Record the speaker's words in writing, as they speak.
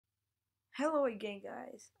Hello again,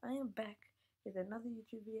 guys. I am back with another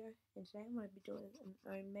YouTube video, and today I'm going to be doing an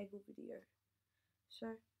omegle video. So,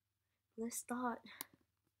 let's start.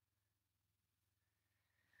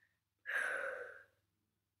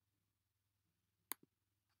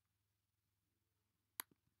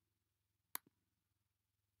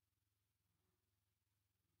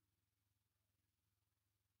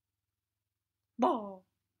 Ball.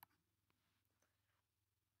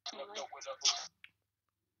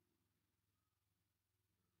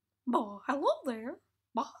 Ball. Hello there.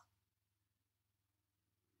 Ball.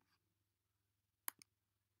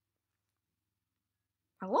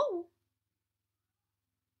 Hello.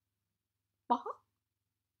 Ball. Ball.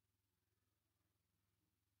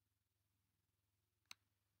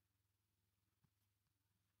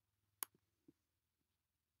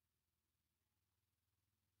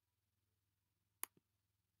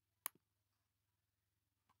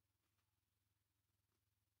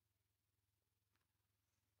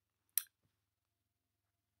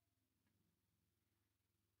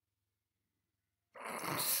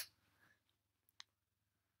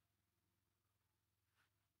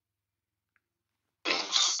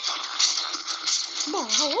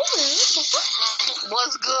 Hello there. Ball.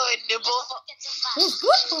 What's good, nibble? What's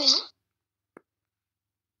good, Ball?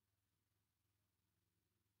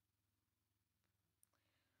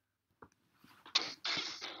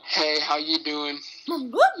 Hey, how you doing?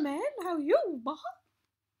 I'm good, man. How you, Ball?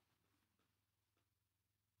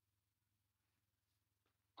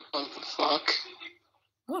 What the fuck?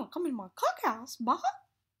 Well, come in my cookhouse, Ball.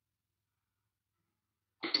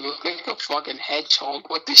 You look like a fucking hedgehog.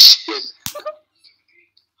 What the shit?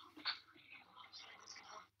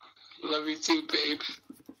 Love you too, babe.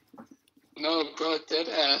 No, bro, dead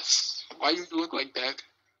ass. Why you look like that?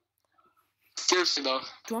 Seriously though. Do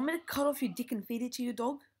you want me to cut off your dick and feed it to your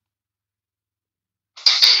dog?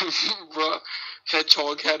 Bro,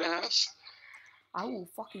 hedgehog head ass. I will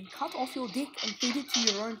fucking cut off your dick and feed it to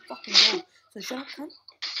your own fucking dog. So shut up, cunt.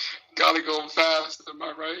 Gotta go fast, am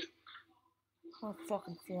I right? I'll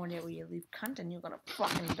fucking find out where you live, cunt, and you're gonna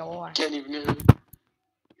fucking die. Can't even hear you.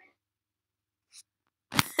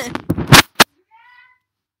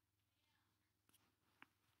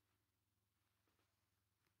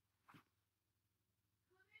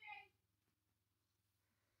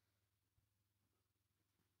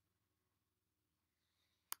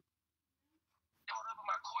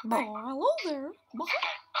 Bow, hello there. Bow.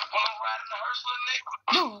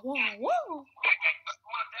 Bow, wow, wow.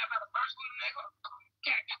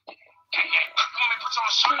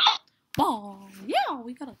 Bow, yeah,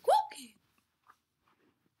 we got a cookie.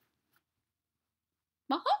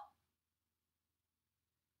 Bow.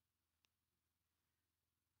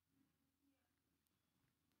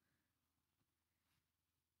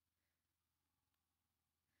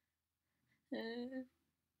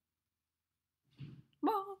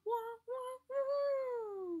 Bow, wow, wow,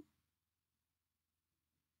 wow.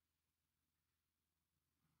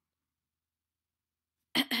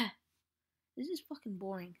 This is fucking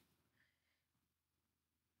boring.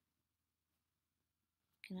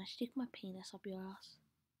 Can I stick my penis up your ass?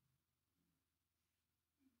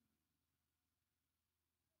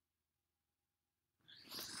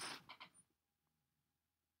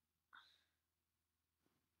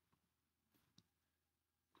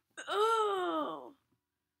 Oh!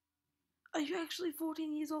 Are you actually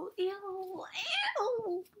 14 years old? Ew!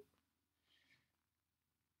 Ew!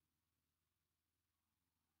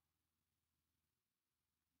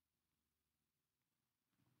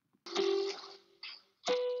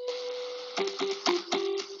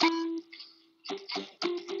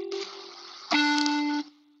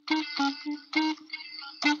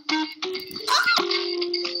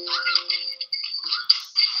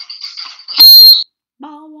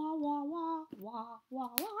 Bow, wow, wow, wow, wow, wow,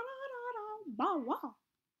 wow, da, da, da, bow, wow.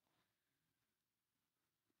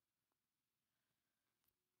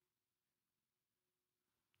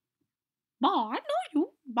 Bow, I know you.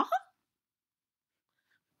 Bow.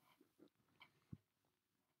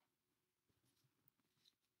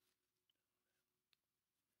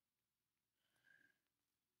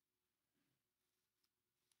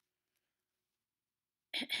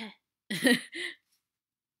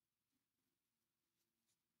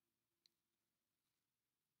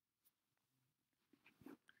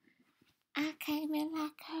 I came in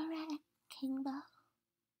like a wrecking ball.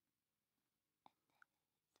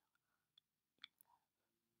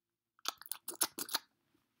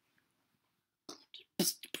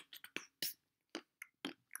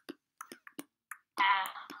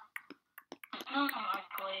 I don't know how to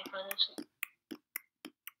play for this.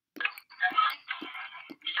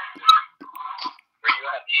 Where you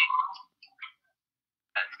at,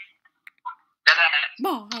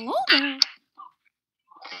 Bah, hello there.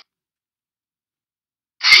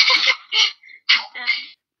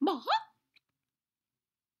 Bah.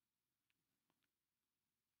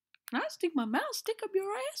 I stick my mouse stick up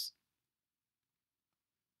your ass.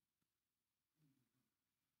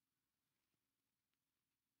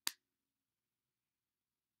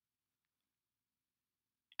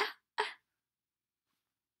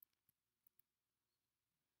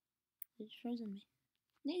 It's frozen me.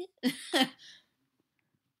 Nigga.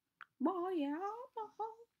 Boy, yeah.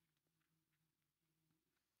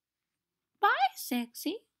 Bye,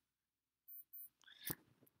 sexy.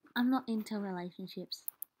 I'm not into relationships.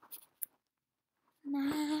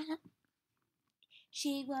 Nah.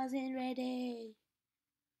 She wasn't ready.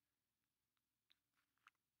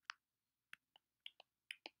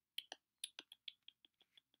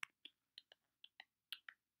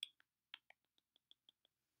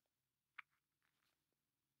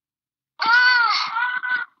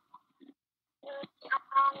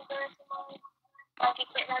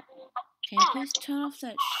 Can you please turn off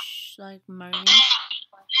that like moaning?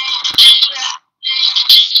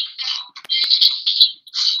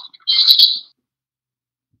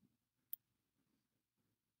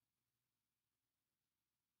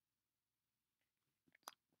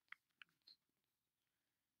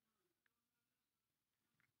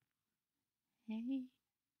 Hey.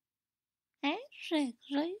 Hey,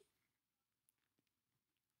 sexy.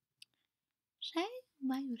 Say,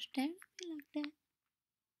 why you staring at me like that?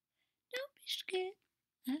 Don't be scared.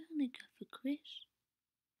 I only go for Chris.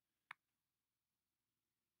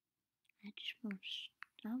 I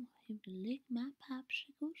want him to lick my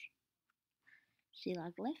popsicles. See,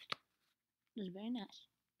 like left? It was very nice.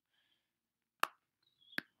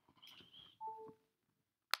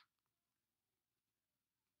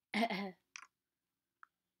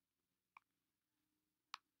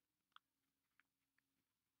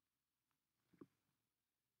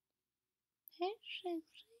 Hey, sexy.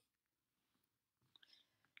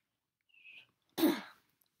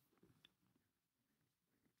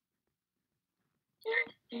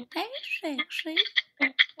 Hey, sexy.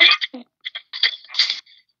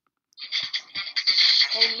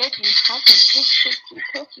 Hey, listen, how can this fix your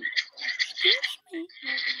cookie? Excuse me.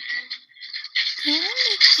 Can I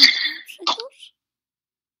lick my popsicles?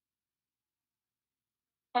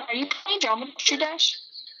 Are you playing Geometry Dash?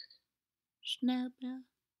 Snowball.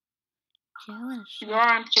 Do you want to? You are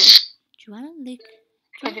on too. Do you want to lick?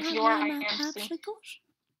 Because if you are, I my am too. popsicles?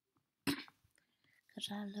 Because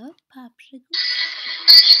I love popsicles.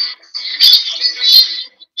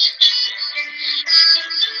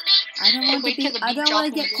 I don't want to be. I don't want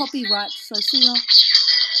to get copyright. So see ya.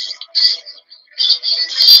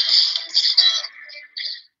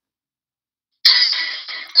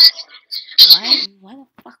 Why the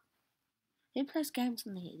fuck? Who plays games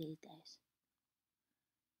on these days?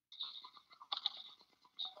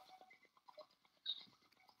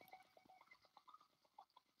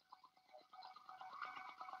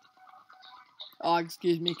 Oh,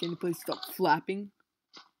 excuse me, can you please stop flapping?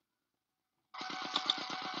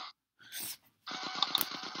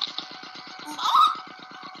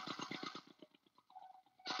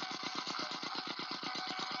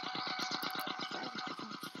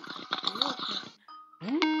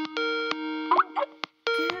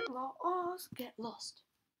 Get lost.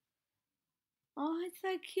 Oh, it's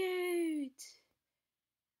so cute.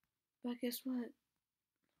 But guess what?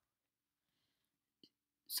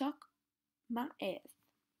 Suck my ass.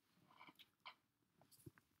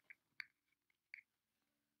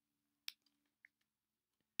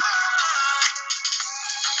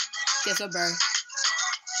 Guess what, bro?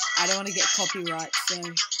 I don't want to get copyright, so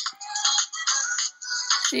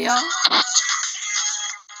see ya.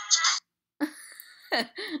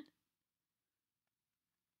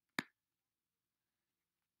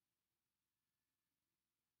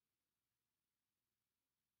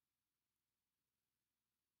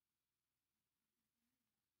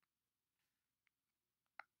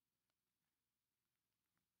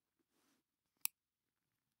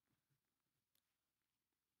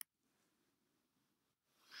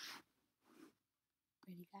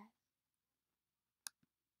 Ready, guys?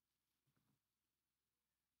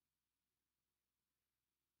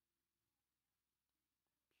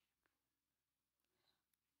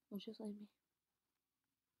 Or just leave me.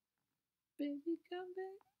 Baby, come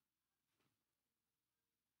back.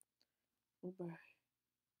 Oh, bro.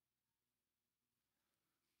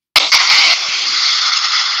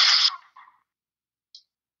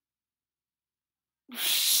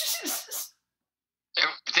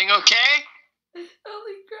 Everything okay?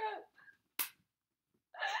 Holy crap.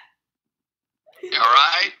 You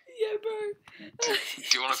alright? Yeah. Yeah, bro. Do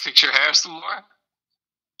you want to fix your hair some more?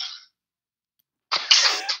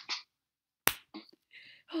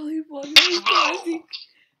 Holy fuck, that was crazy.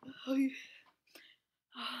 Holy...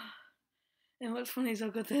 And what's funny is I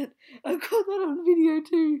got that on video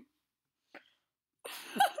too.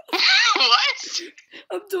 What?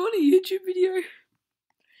 I'm doing a YouTube video.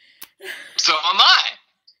 So am I.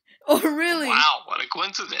 Oh, really? Wow, what a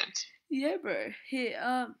coincidence. Yeah, bro. Here,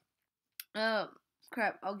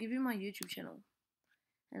 crap. I'll give you my YouTube channel,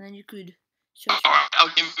 and then you could search. All right,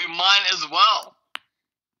 I'll give you mine as well.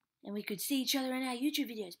 And we could see each other in our YouTube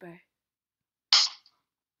videos, bro.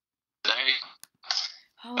 There you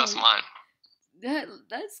Oh, That's mine. That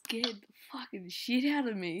scared the fucking shit out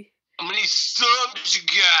of me. How many subs you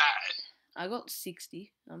got? I got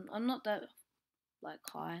 60. I'm not that like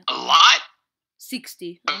high. A lot?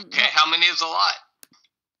 60. Okay, how many is a lot?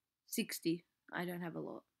 60. I don't have a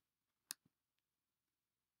lot.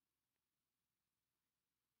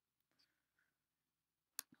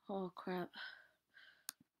 Oh crap.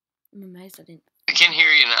 I'm amazed I didn't. I can't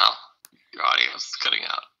hear you now. Your audio's cutting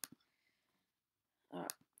out.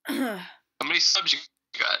 How many subs you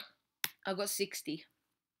got? I got 60.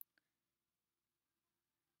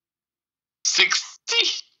 60?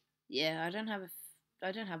 Yeah, I don't have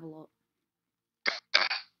a lot. Okay.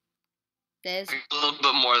 There's A little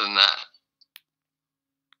bit more than that.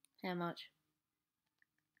 how much?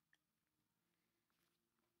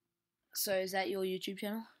 So is that your YouTube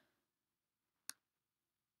channel?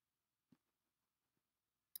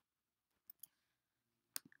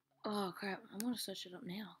 Oh crap, I want to search it up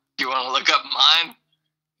now. You want to look up mine?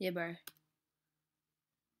 Yeah, bro.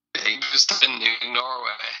 Yeah, you just type in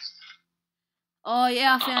nukenorway Oh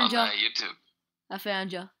yeah, I found on ya. YouTube. I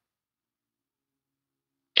found ya.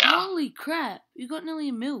 Yeah. Holy crap, you got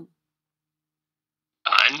nearly 1 mil.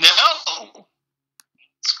 I know.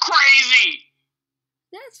 It's crazy.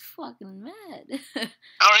 That's fucking mad. I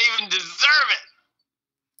don't even deserve it.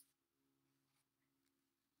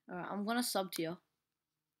 Alright, I'm gonna sub to you.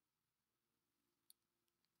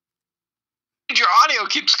 Your audio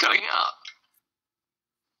keeps cutting out.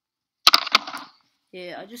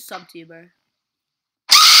 Yeah, I just subbed to you, bro.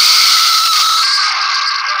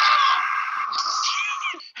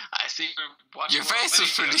 I see you're watching. Your face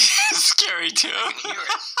was pretty scary too. I can hear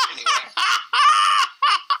it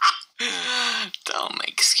anyway. Don't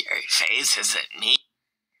make scary faces at me.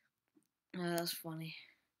 Oh, that's funny.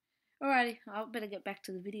 Alrighty, I better get back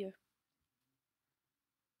to the video.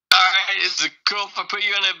 Alright, is it cool if I put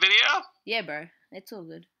you in a video? Yeah, bro. It's all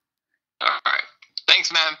good. Alright.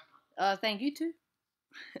 Thanks, man. Thank you too.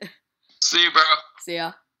 See you, bro. See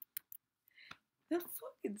ya. That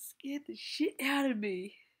fucking scared the shit out of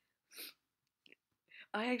me.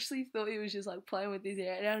 I actually thought he was just like playing with his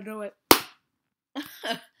hair, and I don't know what.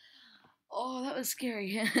 Oh, that was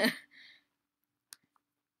scary.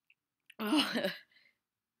 Oh.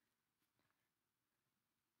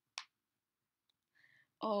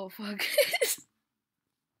 Oh fuck.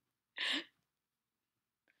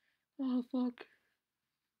 Oh fuck.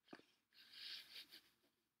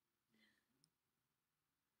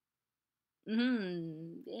 Yeah,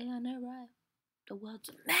 I know, right? The world's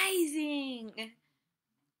amazing. I'm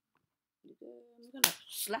gonna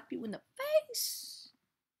slap you in the face.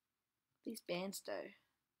 These bands, though.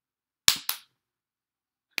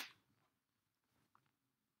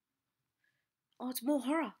 Oh, it's more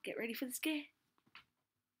horror. Get ready for the scare.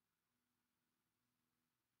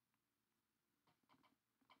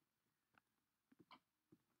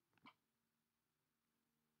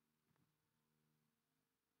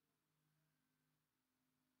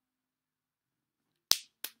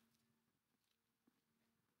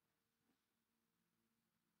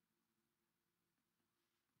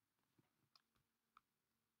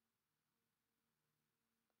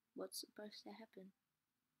 What's supposed to happen?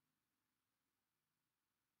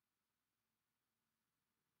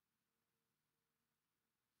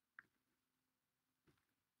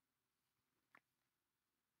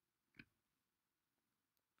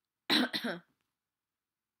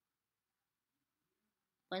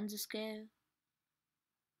 When's the scare?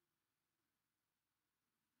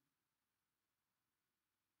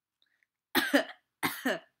 I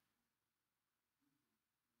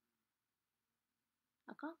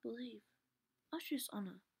can't believe I was just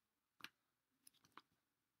on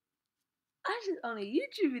a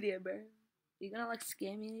YouTube video, bro. You gonna like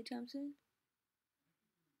scare me anytime soon?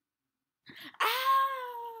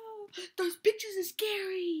 Ow! Those pictures are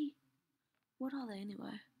scary. What are they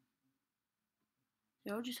anyway?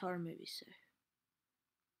 They're all just horror movies, so.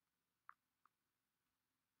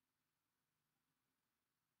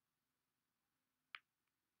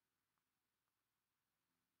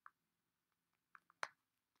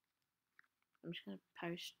 I'm just gonna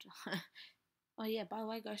post. Oh yeah, by the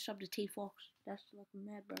way, go sub to T Fox. That's like a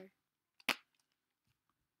mad bro.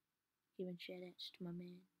 Giving shout outs to my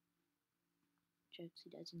man. Jokes, he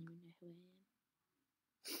doesn't even know who I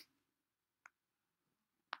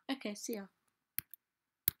am. Okay, see ya.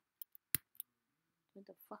 What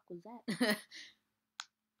the fuck was that?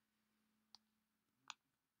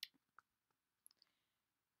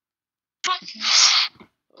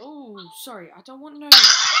 Oh, sorry. I don't want no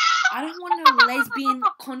lesbian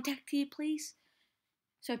contact here, please.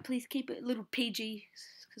 So please keep it a little PG,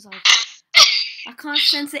 because I can't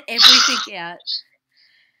censor everything out.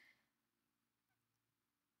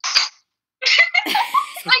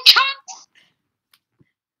 I can't.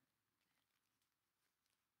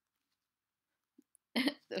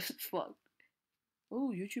 The fuck?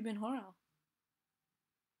 Oh, YouTube and horror.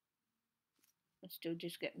 I'm still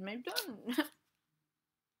just getting moved on.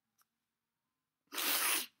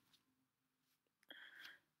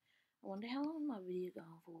 I wonder how long my video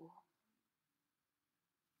going for.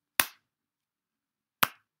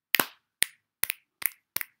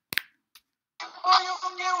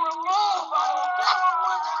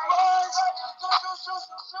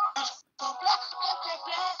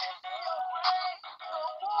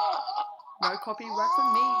 No copyright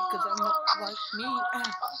from me, because I'm not like me.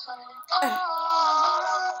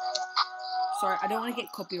 Sorry, I don't want to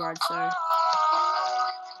get copyright, so...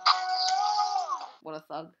 What a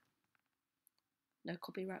thug. No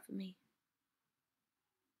copyright for me.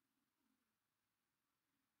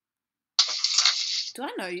 Do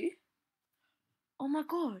I know you? Oh my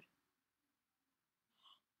god.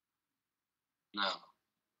 No.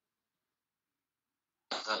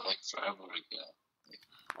 That like forever ago.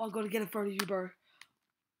 Oh, I gotta get a photo of you, bro.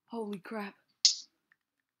 Holy crap.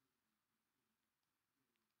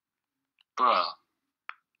 Bro.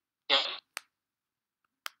 Yeah.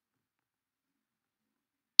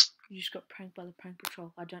 You just got pranked by the prank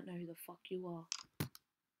patrol. I don't know who the fuck you are.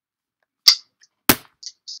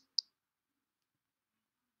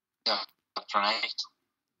 Yeah. Right.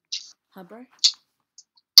 Huh, bro?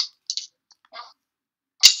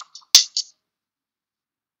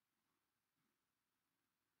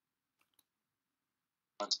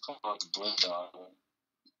 Let's come out the blue dog.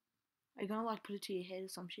 Are you gonna like put it to your head or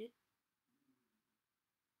some shit?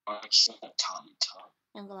 Or actually a Tommy Tom.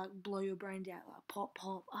 And gonna like blow your brains out like pop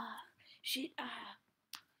pop. Ah, shit, ah.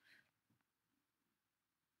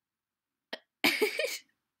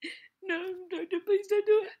 No, please don't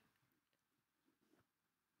do it.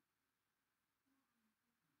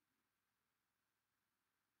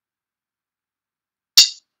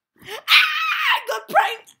 I got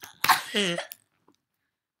pranked!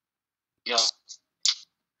 Yo.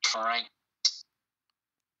 Frank.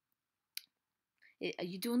 Are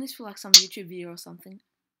you doing this for like some YouTube video or something?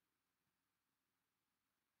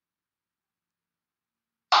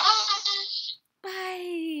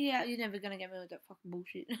 Bye! You're never gonna get me with that fucking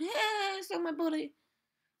bullshit. It's on my body.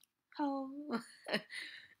 Oh.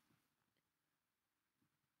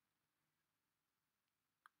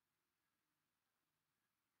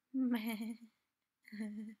 Man.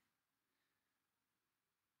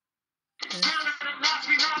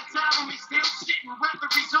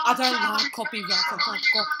 I don't like copyright, so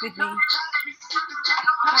fuck off with me.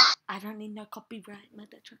 I don't need no copyright,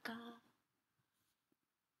 motherfucker.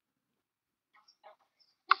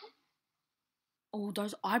 Oh,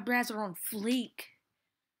 those eyebrows are on fleek.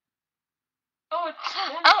 Oh, it's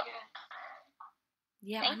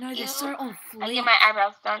Yeah, Thank I know, they're you. so on I fleek. get my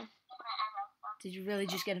eyebrows done. Did you really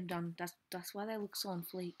just get them done? That's why they look so on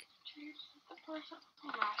fleek.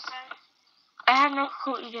 I have no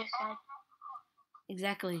clue what you just said.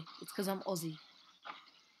 Exactly. It's because I'm Aussie.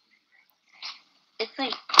 It's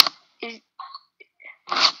like,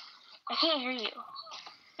 I can't hear you.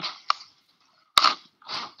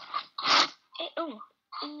 Oh.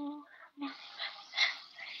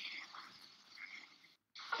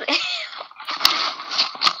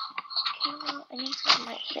 I need some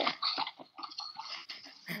right here.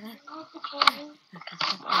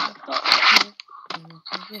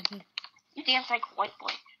 You dance like a white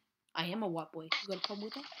boy. I am a white boy. You got a problem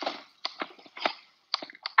with that?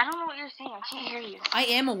 I don't know what you're saying. I can't hear you. I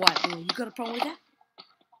am a white boy. You got a problem with that?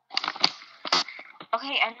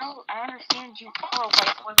 Okay, I know. I understand you are a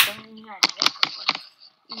white boy, but then you're not a white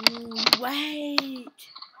boy. Wait.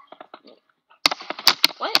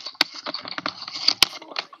 What?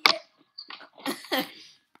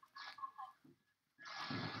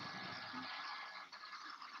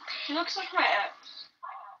 He looks like my ex.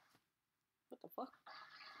 What the fuck?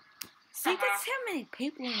 See, that's how many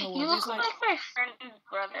people in the You world. look There's like my friend's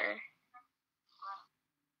brother.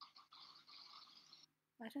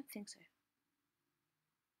 I don't think so.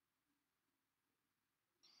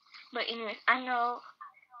 But anyways, I know.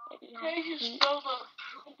 How do you spell the...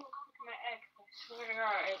 My ex, I swear to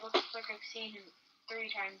God, it looks like I've seen him 3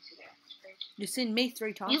 times today. It's crazy. You've seen me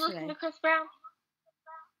 3 times You today. listen to Chris Brown?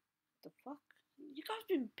 The fuck? You guys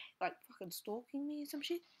been like fucking stalking me or some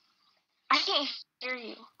shit? I can't hear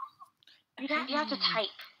you. You have to type.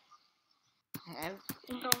 I have.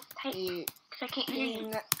 You don't type because I can't hear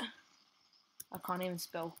you. I can't even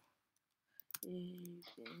spell.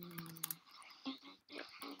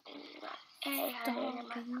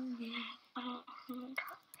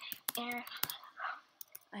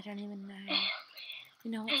 I don't even know.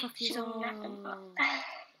 You know what fuck is all? I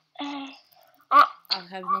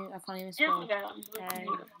can't even spell. Have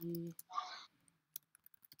you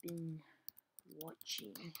been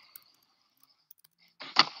watching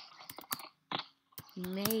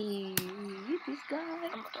me? This guy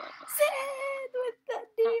sad with that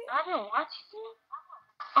dude. I've been watching it.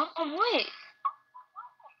 On what?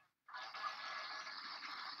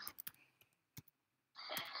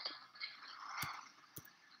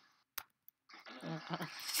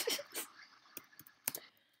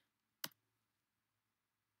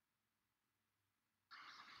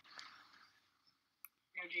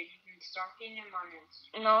 You've been stalking him on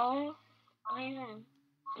Instagram. No, I don't even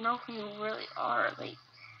know who you really are. Like, I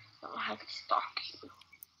don't know how to stalk you.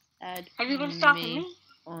 Add Have you been stalking me?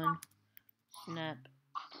 On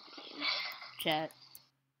Snapchat.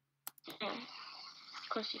 Of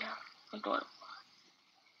course you have. Adorable.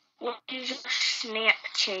 What is your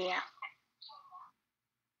Snapchat?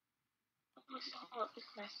 Oh,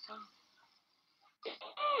 it's my son.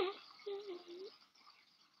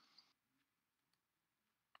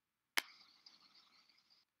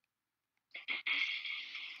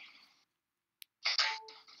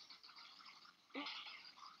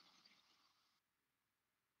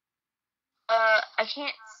 I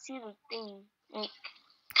can't see the thing. Like,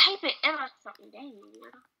 type it in or something. Dang,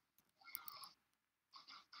 weirdo.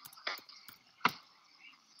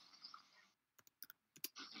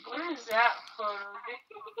 What is that photo?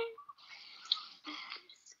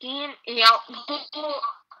 Scan it out.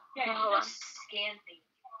 Yeah, Hold on. scan thing.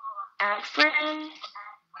 Add friend.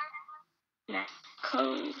 Net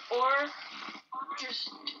code. Or just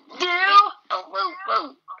Do. Oh,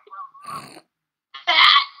 whoa.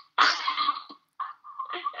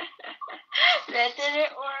 That did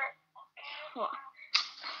it, or hold on.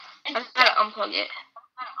 I gotta unplug it.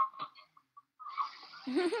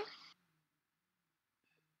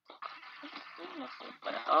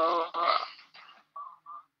 Oh.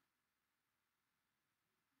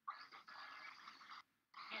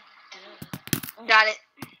 Got it.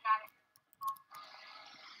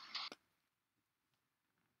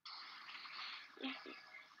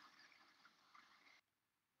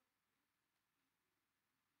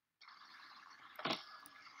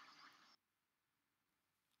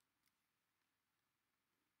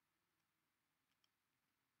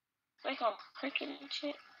 It's like all cricket and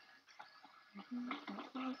shit.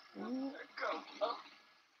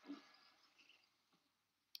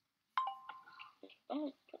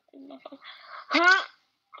 Oh, huh?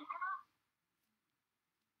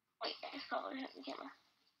 Wait, I just got the camera.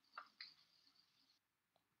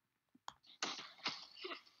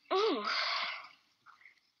 Ooh.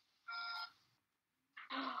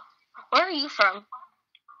 Where are you from?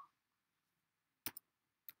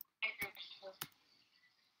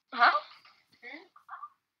 Huh?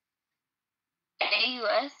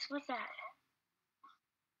 AUS? What's that?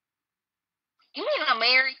 You mean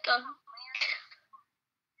America?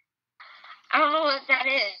 I don't know what that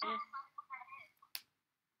is.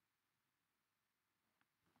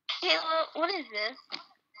 Kayla, what is this?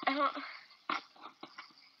 I don't...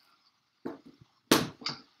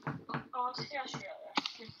 Oh, it's Australia.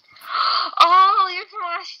 Oh, you're from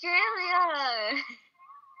Australia!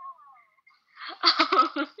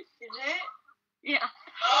 Oh. Is it? Yeah.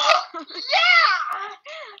 Yeah!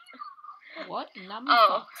 What?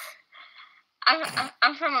 Oh.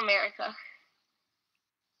 I'm from America.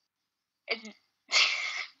 It's...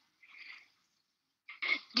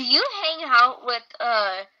 Do you hang out with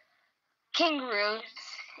kangaroos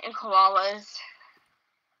and koalas?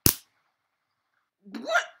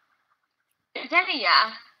 What? Is that a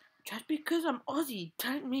yeah? Just because I'm Aussie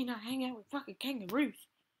don't mean I hang out with fucking kangaroos.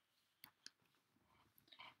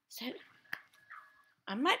 So,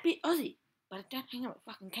 I might be Aussie, but I don't hang out with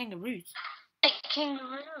fucking kangaroos. Like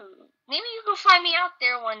kangaroo. Maybe you can fly me out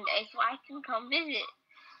there one day so I can come visit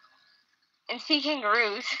and see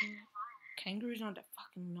kangaroos. Kangaroos aren't that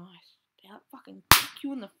fucking nice. They'll fucking kick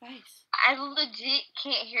you in the face. I legit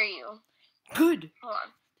can't hear you. Good. Hold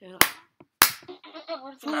on. They're like,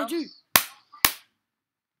 Where's the follow mouse? you.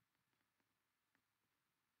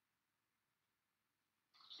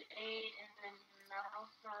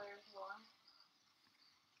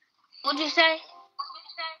 What'd you say?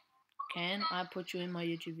 Can I put you in my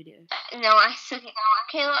YouTube video? No, I still can't.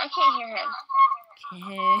 Kayla, I can't hear him.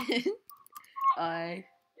 Can I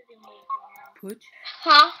put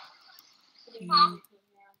Huh? you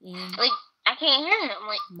in Like, I can't hear him.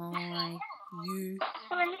 Like, my what do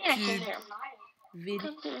I mean I can't hear him?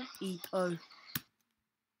 video?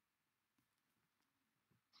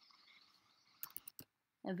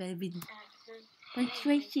 Available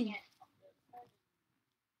punctuation.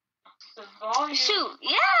 Shoot,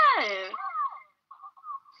 yeah!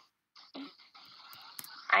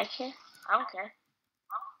 I can. I don't care.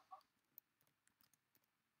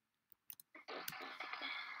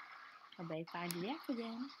 I better find it out for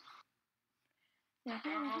them.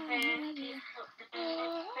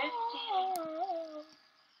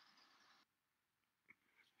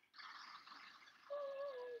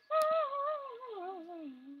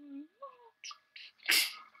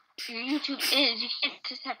 Your YouTube is. You can't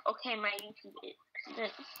just have, okay, my YouTube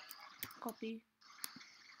is. Copy.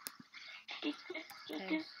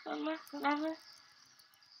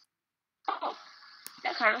 Oh,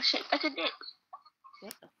 that kind of shaped like a dick.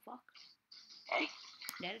 What the fuck? Hey.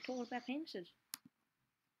 Now they're talking about penises.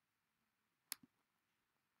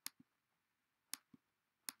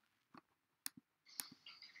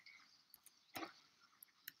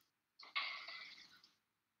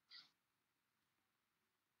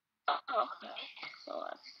 Okay, so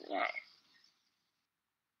let's do that.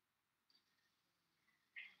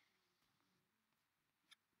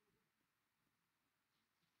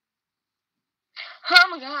 Oh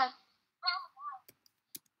my god.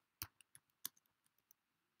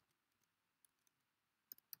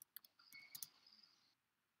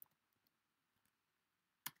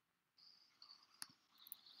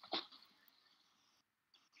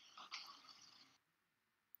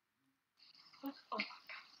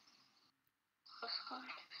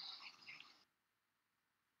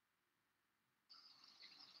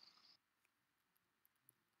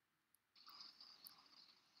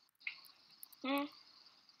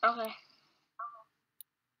 Okay.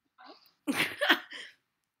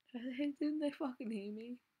 Didn't they fucking hear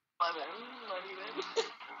me? 11. Not even.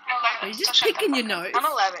 Are you just picking your nose? I'm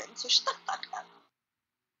 11, so shut the fuck up.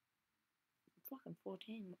 I'm fucking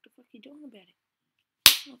 14. What the fuck are you doing about it?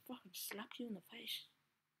 I'll fucking slap you in the face.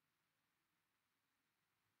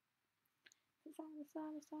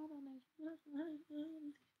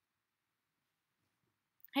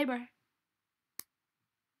 Hey, bro.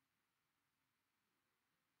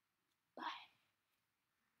 Bye.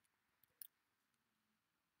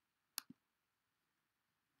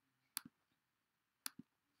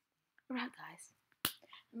 Alright, guys.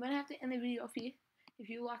 I'm gonna have to end the video off here. If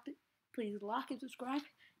you liked it, please like and subscribe.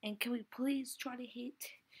 And can we please try to hit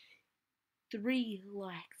 3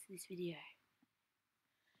 likes this video?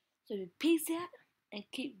 So peace out and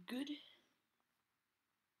keep good.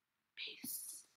 Peace.